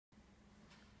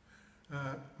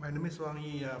My name is Wang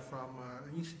from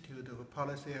Institute of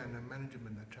Policy and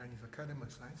Management at Chinese Academy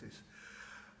of Sciences.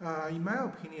 In my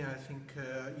opinion, I think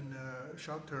in the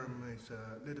short term it's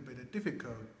a little bit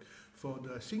difficult for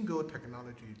the single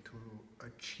technology to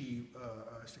achieve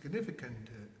a significant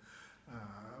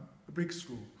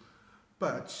breakthrough.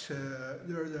 But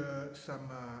there are some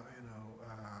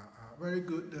very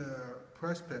good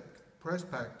prospect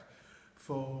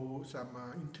for some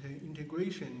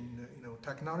integration,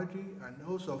 technology and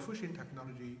also fusion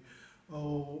technology,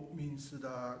 or means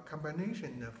the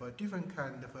combination of a different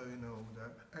kind of,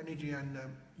 the energy and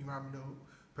environmental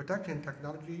protection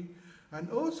technology,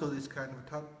 and also this kind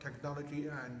of technology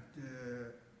and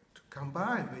to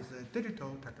combine with the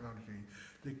digital technology,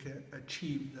 they can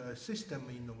achieve the system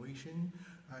innovation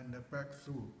and the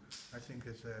breakthrough. I think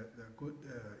it's a good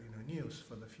news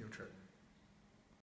for the future.